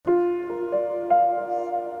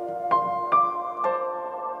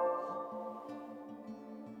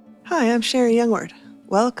I'm Sherry Youngward.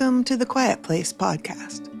 Welcome to the Quiet Place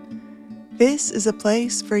podcast. This is a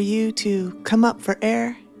place for you to come up for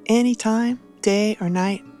air anytime, day or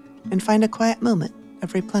night, and find a quiet moment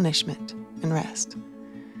of replenishment and rest.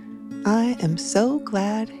 I am so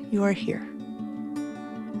glad you are here.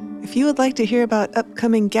 If you would like to hear about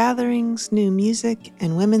upcoming gatherings, new music,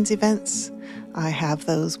 and women's events, I have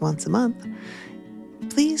those once a month.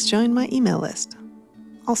 Please join my email list.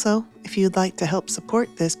 Also, if you'd like to help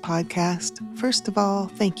support this podcast, first of all,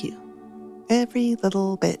 thank you. Every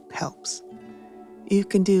little bit helps. You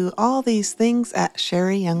can do all these things at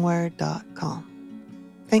sherryyoungward.com.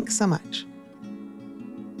 Thanks so much.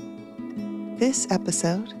 This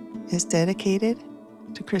episode is dedicated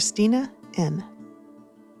to Christina N.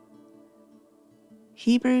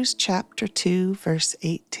 Hebrews chapter 2, verse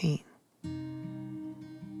 18.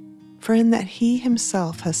 For in that he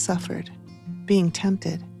himself has suffered, being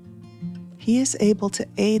tempted, he is able to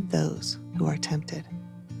aid those who are tempted.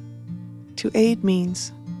 To aid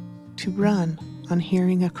means to run on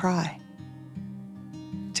hearing a cry,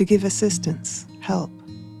 to give assistance, help,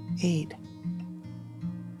 aid.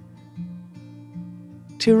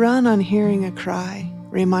 To run on hearing a cry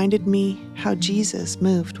reminded me how Jesus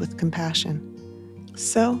moved with compassion.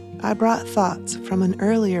 So I brought thoughts from an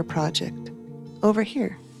earlier project over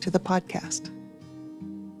here to the podcast.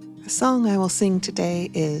 The song I will sing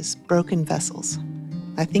today is Broken Vessels.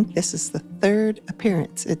 I think this is the third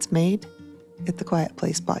appearance it's made at the Quiet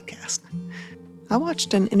Place podcast. I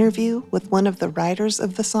watched an interview with one of the writers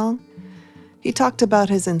of the song. He talked about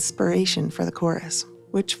his inspiration for the chorus,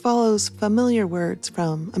 which follows familiar words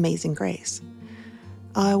from Amazing Grace.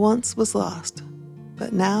 I once was lost,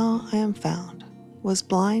 but now I am found. Was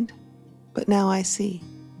blind, but now I see.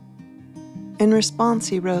 In response,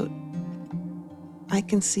 he wrote, I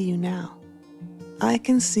can see you now. I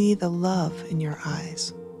can see the love in your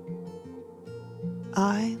eyes.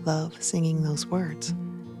 I love singing those words.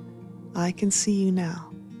 I can see you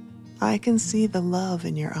now. I can see the love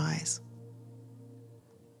in your eyes.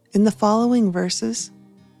 In the following verses,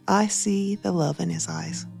 I see the love in his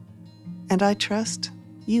eyes, and I trust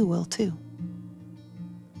you will too.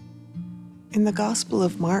 In the Gospel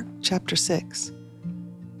of Mark, chapter 6,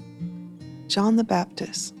 John the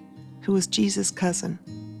Baptist, who was Jesus' cousin,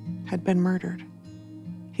 had been murdered.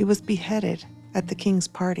 He was beheaded at the king's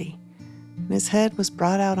party, and his head was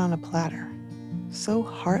brought out on a platter, so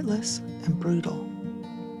heartless and brutal.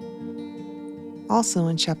 Also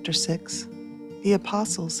in chapter 6, the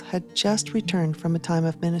apostles had just returned from a time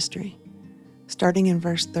of ministry, starting in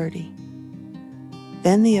verse 30.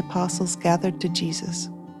 Then the apostles gathered to Jesus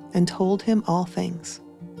and told him all things,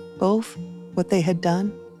 both what they had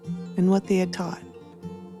done and what they had taught.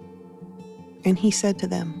 And he said to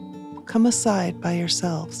them, come aside by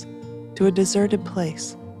yourselves to a deserted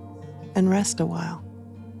place and rest a while.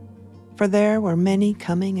 For there were many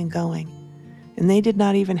coming and going, and they did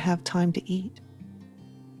not even have time to eat.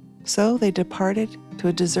 So they departed to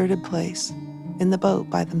a deserted place in the boat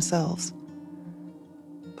by themselves.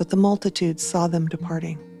 But the multitudes saw them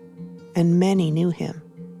departing, and many knew him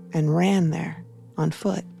and ran there on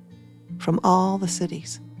foot from all the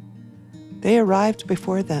cities. They arrived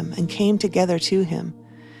before them and came together to him,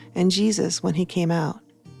 and Jesus, when he came out,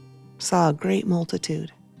 saw a great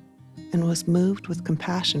multitude and was moved with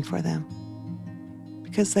compassion for them,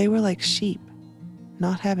 because they were like sheep,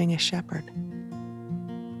 not having a shepherd.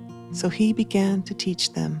 So he began to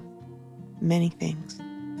teach them many things.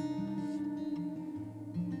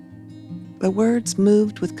 The words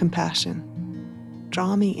moved with compassion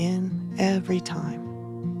draw me in every time.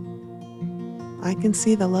 I can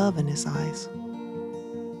see the love in his eyes.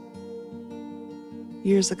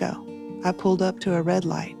 Years ago, I pulled up to a red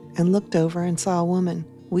light and looked over and saw a woman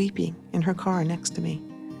weeping in her car next to me.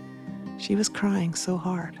 She was crying so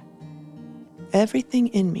hard. Everything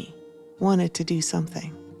in me wanted to do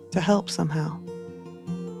something, to help somehow.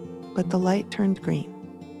 But the light turned green.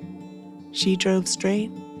 She drove straight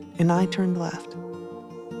and I turned left.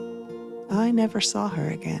 I never saw her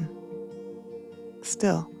again.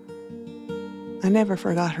 Still, I never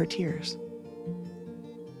forgot her tears.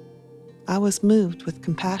 I was moved with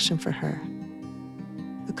compassion for her,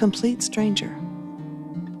 a complete stranger.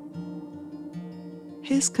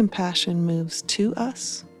 His compassion moves to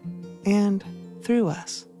us and through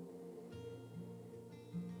us.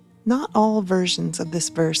 Not all versions of this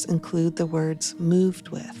verse include the words moved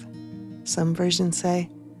with. Some versions say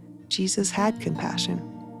Jesus had compassion.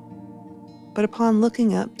 But upon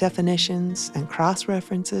looking up definitions and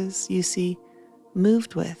cross-references, you see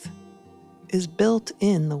moved with is built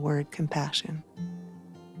in the word compassion.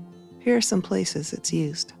 Here are some places it's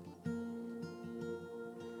used.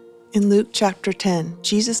 In Luke chapter 10,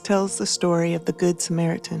 Jesus tells the story of the Good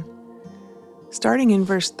Samaritan. Starting in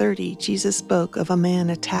verse 30, Jesus spoke of a man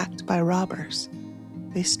attacked by robbers.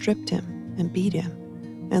 They stripped him and beat him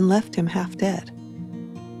and left him half dead.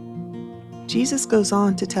 Jesus goes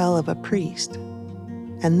on to tell of a priest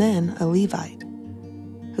and then a Levite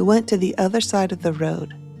who went to the other side of the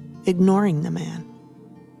road, ignoring the man.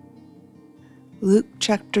 Luke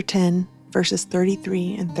chapter 10, verses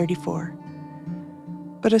 33 and 34.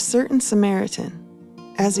 But a certain Samaritan,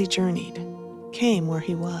 as he journeyed, came where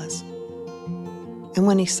he was. And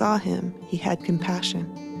when he saw him, he had compassion.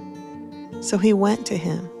 So he went to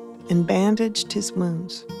him and bandaged his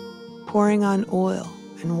wounds, pouring on oil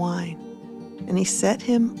and wine. And he set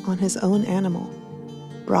him on his own animal,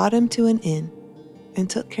 brought him to an inn, and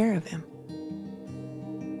took care of him.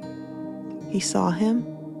 He saw him,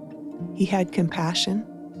 he had compassion,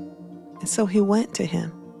 and so he went to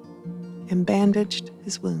him and bandaged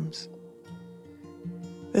his wounds.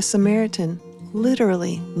 The Samaritan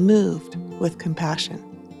literally moved with compassion.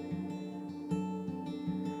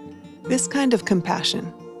 This kind of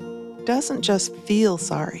compassion doesn't just feel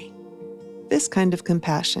sorry. This kind of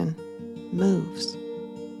compassion moves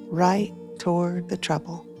right toward the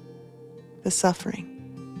trouble, the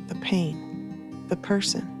suffering, the pain, the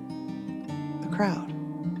person, the crowd.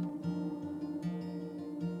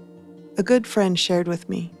 A good friend shared with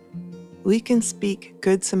me, we can speak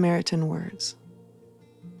Good Samaritan words,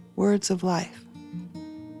 words of life.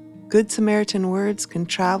 Good Samaritan words can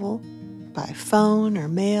travel by phone or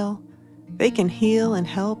mail. They can heal and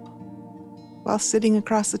help while sitting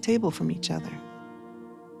across the table from each other.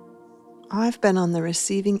 I've been on the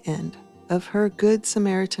receiving end of her Good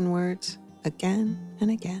Samaritan words again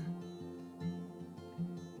and again.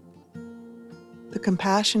 The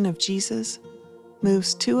compassion of Jesus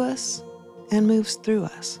moves to us and moves through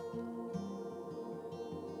us.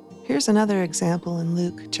 Here's another example in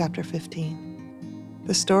Luke chapter 15,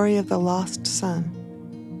 the story of the lost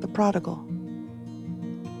son, the prodigal.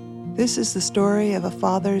 This is the story of a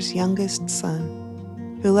father's youngest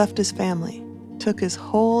son who left his family, took his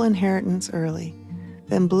whole inheritance early,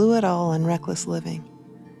 then blew it all on reckless living.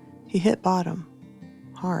 He hit bottom,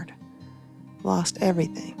 hard, lost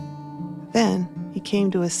everything. Then he came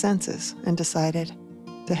to his senses and decided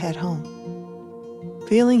to head home,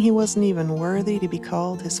 feeling he wasn't even worthy to be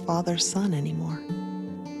called his father's son anymore.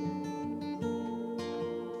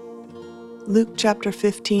 Luke chapter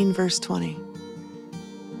 15, verse 20.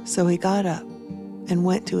 So he got up and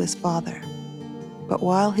went to his father. But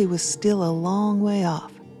while he was still a long way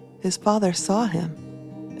off, his father saw him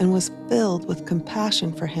and was filled with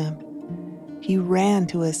compassion for him. He ran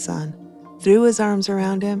to his son, threw his arms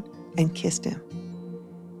around him, and kissed him.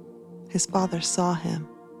 His father saw him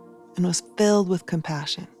and was filled with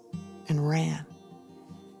compassion and ran.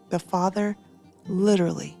 The father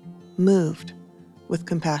literally moved with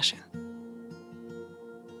compassion.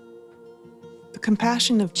 The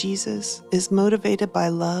compassion of Jesus is motivated by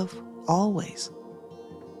love always.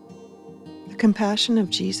 The compassion of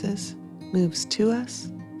Jesus moves to us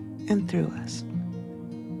and through us.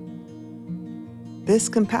 This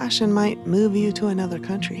compassion might move you to another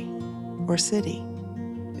country or city.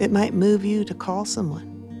 It might move you to call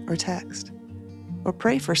someone or text, or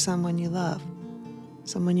pray for someone you love,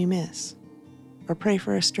 someone you miss, or pray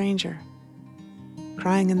for a stranger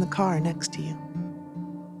crying in the car next to you.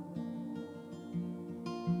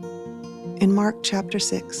 In Mark chapter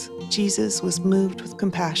 6, Jesus was moved with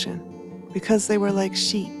compassion because they were like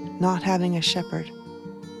sheep not having a shepherd.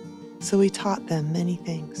 So he taught them many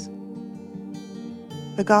things.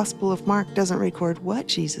 The Gospel of Mark doesn't record what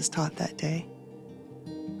Jesus taught that day.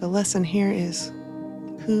 The lesson here is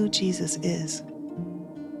who Jesus is.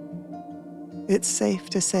 It's safe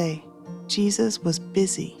to say Jesus was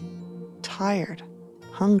busy, tired,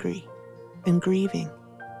 hungry, and grieving.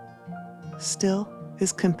 Still,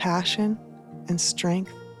 his compassion and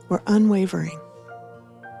strength were unwavering.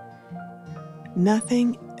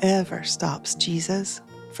 Nothing ever stops Jesus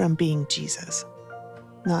from being Jesus.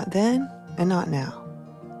 Not then and not now.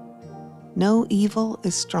 No evil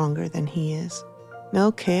is stronger than he is.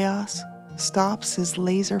 No chaos stops his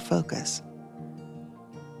laser focus.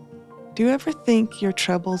 Do you ever think your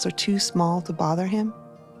troubles are too small to bother him?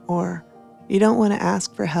 Or you don't want to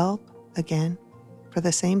ask for help again, for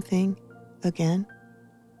the same thing again?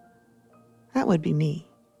 That would be me.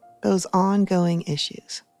 Those ongoing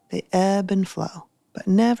issues, they ebb and flow, but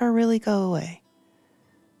never really go away.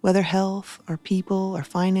 Whether health or people or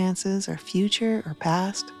finances or future or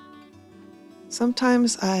past.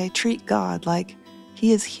 Sometimes I treat God like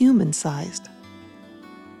he is human-sized.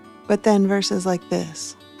 But then verses like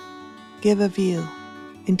this give a view.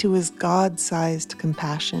 into his God-sized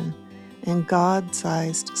compassion and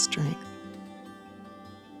God-sized strength.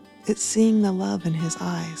 It's seeing the love in his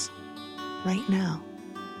eyes right now.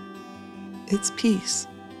 It's peace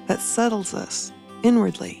that settles us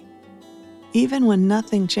inwardly, even when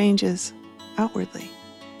nothing changes outwardly.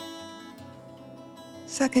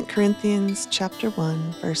 2 Corinthians chapter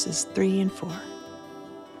 1, verses 3 and 4.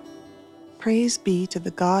 Praise be to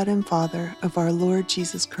the God and Father of our Lord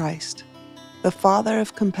Jesus Christ, the Father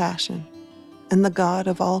of compassion and the God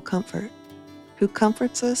of all comfort, who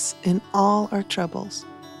comforts us in all our troubles,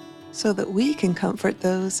 so that we can comfort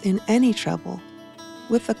those in any trouble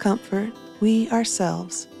with the comfort we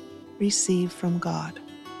ourselves receive from God.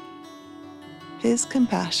 His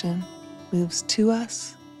compassion moves to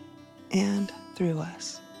us and through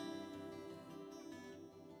us.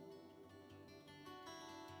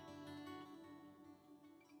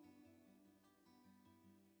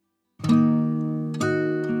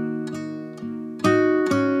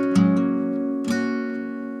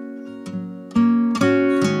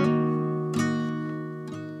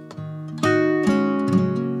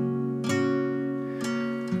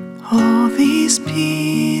 All these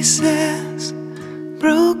pieces,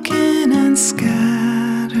 broken and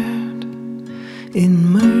scattered, in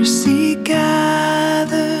mercy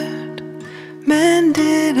gathered,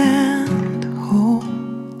 mended and whole,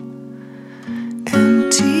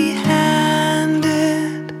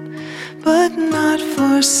 empty-handed, but not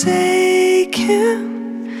forsaken.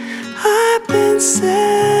 I've been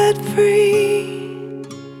set free.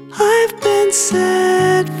 I've been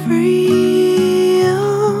set free.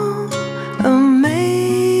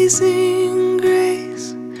 Amazing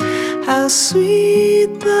grace, how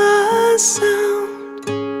sweet the sound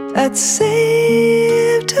that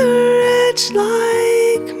saved a wretch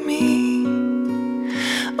like me.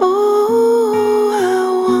 Oh, I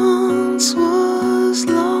once was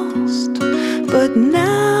lost, but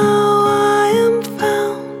now I am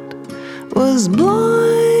found, was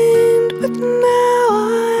blind, but now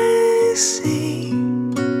I see.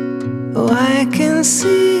 Oh, I can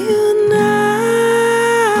see you now.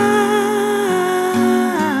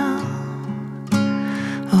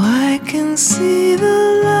 Oh, I can see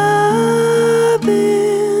the love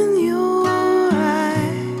in your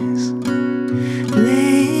eyes,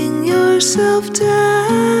 laying yourself down,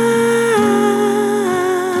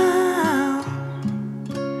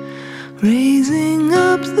 raising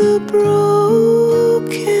up the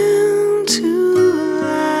broken to life.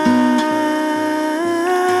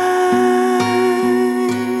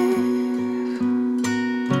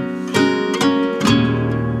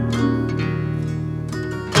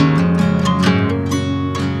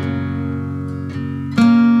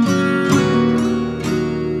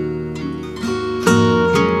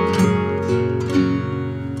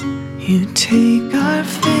 You take our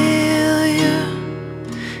failure,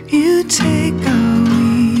 you take our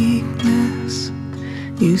weakness,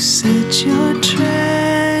 you set your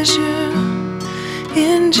treasure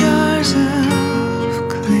in jars of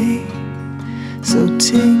clay. So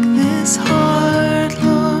take this heart,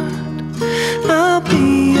 Lord, I'll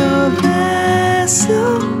be your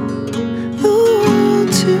vessel, the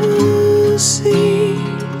world to see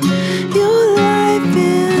your life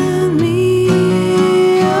in me.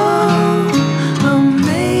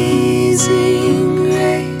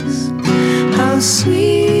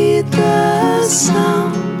 Sweet the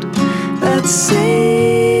sound that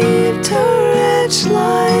saved a wretch like